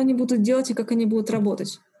смотря что они будут делать и как они будут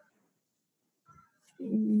работать.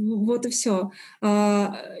 Вот и все.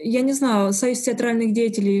 Я не знаю, Союз театральных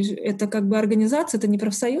деятелей — это как бы организация, это не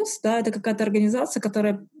профсоюз, да, это какая-то организация,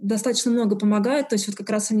 которая достаточно много помогает. То есть вот как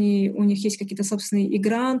раз у них есть какие-то собственные и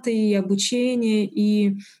гранты, и обучение,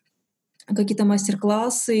 и какие-то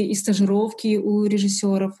мастер-классы, и стажировки у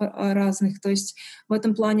режиссеров разных. То есть в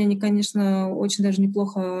этом плане они, конечно, очень даже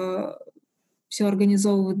неплохо все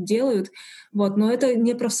организовывают, делают. Вот, но это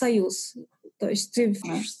не профсоюз. То есть ты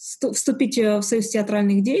вступить в Союз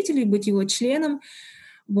театральных деятелей, быть его членом,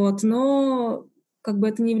 вот, но как бы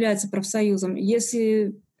это не является профсоюзом.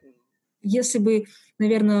 Если бы,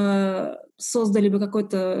 наверное, создали бы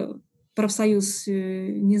какой-то профсоюз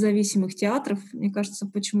независимых театров, мне кажется,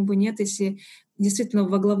 почему бы нет, если действительно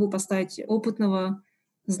во главу поставить опытного,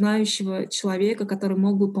 знающего человека, который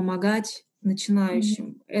мог бы помогать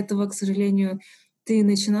начинающим. Этого, к сожалению, ты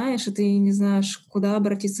начинаешь, и ты не знаешь, куда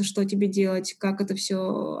обратиться, что тебе делать, как это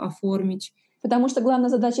все оформить. Потому что главная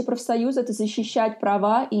задача профсоюза — это защищать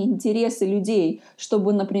права и интересы людей,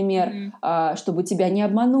 чтобы, например, чтобы тебя не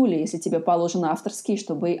обманули, если тебе положены авторские,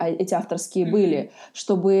 чтобы эти авторские были,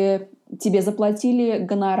 чтобы тебе заплатили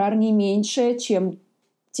гонорар не меньше, чем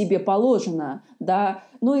тебе положено, да,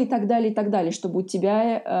 ну и так далее, чтобы у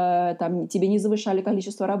тебя, тебе не завышали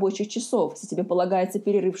количество рабочих часов, если тебе полагается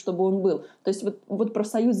перерыв, чтобы он был. То есть вот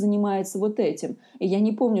профсоюз занимается вот этим. И я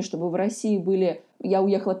не помню, чтобы в России были... Я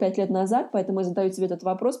уехала 5 лет назад, поэтому я задаю тебе этот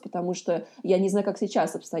вопрос, потому что я не знаю, как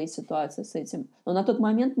сейчас обстоит ситуация с этим. Но на тот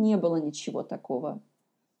момент не было ничего такого.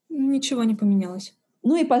 Ничего не поменялось.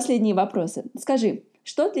 Ну и последние вопросы. Скажи,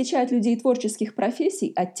 что отличает людей творческих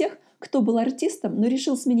профессий от тех, кто был артистом, но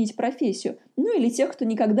решил сменить профессию, ну или тех, кто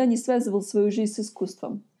никогда не связывал свою жизнь с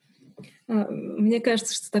искусством? Мне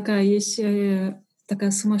кажется, что есть такая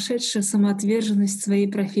сумасшедшая самоотверженность своей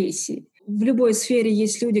профессии. В любой сфере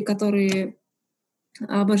есть люди, которые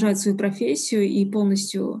обожают свою профессию и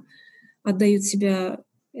полностью отдают себя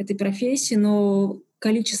этой профессии, но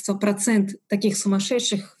процент таких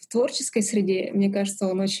сумасшедших в творческой среде, мне кажется,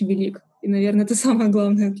 он очень велик. И, наверное, это самое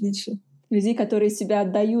главное отличие. Людей, которые себя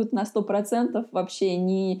отдают на 100%, вообще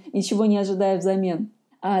ничего не ожидая взамен.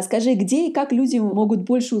 Скажи, где и как люди могут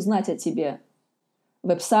больше узнать о тебе?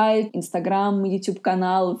 Веб-сайт, Инстаграм,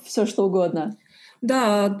 YouTube-канал, все что угодно.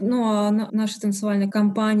 Да, ну о нашей танцевальной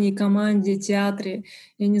компании, команде, театре,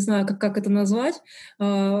 я не знаю, как это назвать,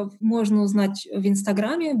 можно узнать в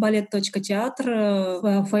Инстаграме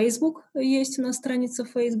ballet.театр, Facebook есть у нас страница в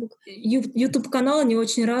Facebook. YouTube-канал не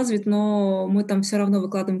очень развит, но мы там все равно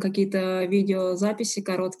выкладываем какие-то видеозаписи,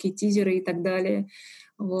 короткие тизеры и так далее.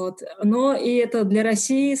 Вот. Но и это для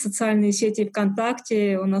России, социальные сети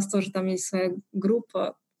ВКонтакте, у нас тоже там есть своя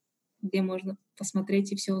группа, где можно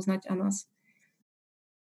посмотреть и все узнать о нас.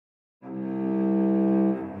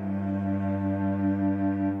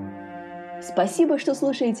 Спасибо, что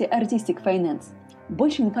слушаете Artistic Finance.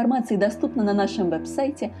 Больше информации доступно на нашем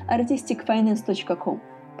веб-сайте artisticfinance.com.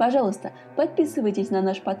 Пожалуйста, подписывайтесь на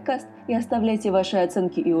наш подкаст и оставляйте ваши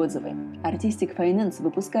оценки и отзывы. Artistic Finance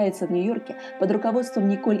выпускается в Нью-Йорке под руководством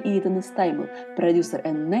Николь и Итана Стаймл, продюсер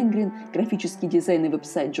Энн Найнгрен, графический дизайн и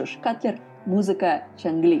веб-сайт Джош Катлер, музыка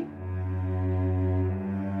Чангли.